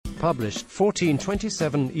published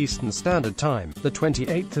 14:27 Eastern Standard Time, the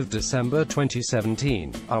 28th of December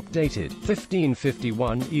 2017, updated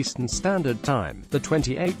 15:51 Eastern Standard Time, the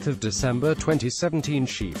 28th of December 2017.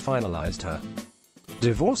 She finalized her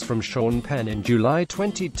divorce from Sean Penn in July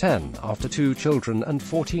 2010, after 2 children and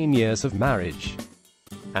 14 years of marriage.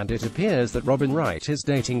 And it appears that Robin Wright is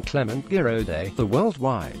dating Clement Giraudet, the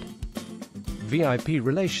worldwide VIP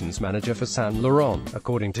relations manager for Saint Laurent,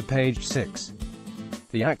 according to page 6.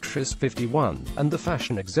 The actress, 51, and the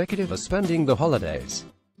fashion executive are spending the holidays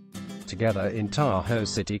together in Tahoe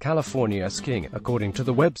City, California skiing, according to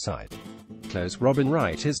the website. Robin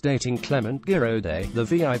Wright is dating Clement Giraudet, the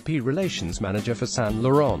VIP relations manager for Saint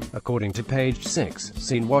Laurent, according to page 6,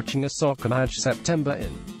 seen watching a soccer match September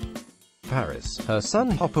in Paris. Her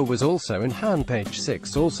son Hopper was also in Han. Page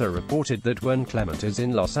 6 also reported that when Clement is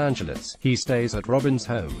in Los Angeles, he stays at Robin's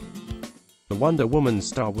home. The Wonder Woman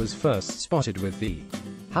star was first spotted with the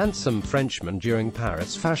handsome Frenchman during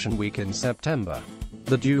Paris Fashion Week in September.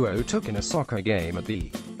 The duo took in a soccer game at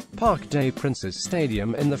the Parc des Princes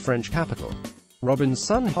Stadium in the French capital. Robin's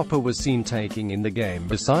son Hopper was seen taking in the game.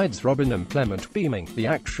 Besides Robin and Clement beaming, the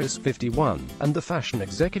actress, 51, and the fashion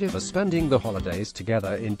executive are spending the holidays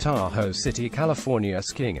together in Tahoe City, California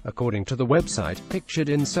skiing, according to the website. Pictured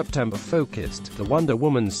in September focused, the Wonder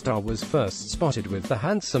Woman star was first spotted with the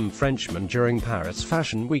handsome Frenchman during Paris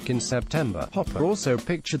Fashion Week in September. Hopper also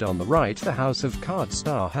pictured on the right. The House of Cards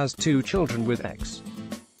star has 2 children with ex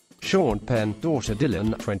Sean Penn, daughter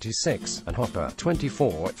Dylan, 26, and Hopper,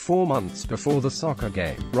 24. 4 months before the soccer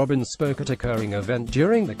game, Robin spoke at a curling event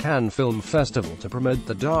during the Cannes Film Festival to promote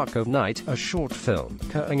The Dark of Night, a short film,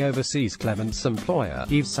 curling overseas Clement's employer,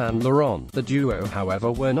 Yves Saint Laurent. The duo,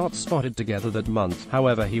 however, were not spotted together that month.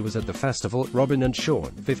 However, he was at the festival. Robin and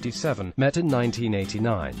Sean, 57, met in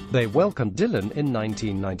 1989. They welcomed Dylan in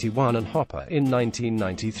 1991 and Hopper in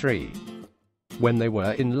 1993. When they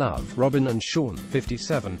were in love, Robin and Sean,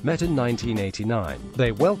 57, met in 1989.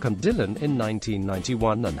 They welcomed Dylan in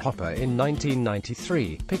 1991 and Hopper in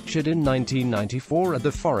 1993. Pictured in 1994 at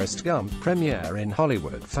the Forrest Gump premiere in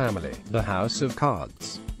Hollywood. Family. The House of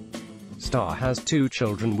Cards star has 2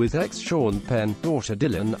 children with ex-Sean Penn, daughter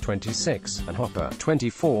Dylan, 26, and Hopper,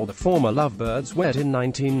 24. The former lovebirds wed in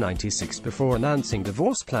 1996 before announcing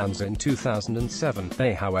divorce plans in 2007.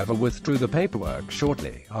 They, however, withdrew the paperwork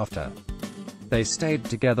shortly after. They stayed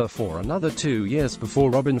together for another 2 years before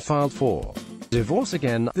Robin filed for divorce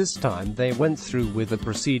again. This time they went through with the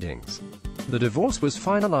proceedings. The divorce was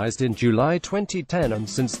finalized in July 2010, and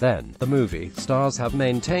since then, the movie stars have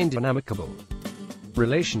maintained an amicable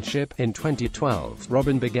relationship. In 2012,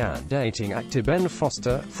 Robin began dating actor Ben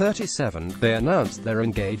Foster, 37. They announced their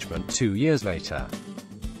engagement 2 years later.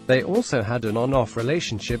 They also had an on-off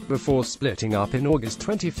relationship before splitting up in August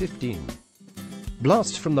 2015.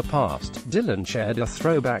 Blast from the past. Dylan shared a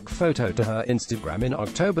throwback photo to her Instagram in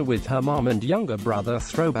October with her mom and younger brother.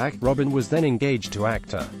 Throwback. Robin was then engaged to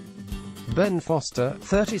actor Ben Foster,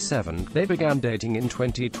 37. They began dating in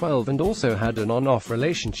 2012 and also had an on-off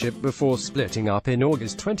relationship before splitting up in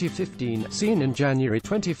August 2015, seen in January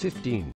 2015.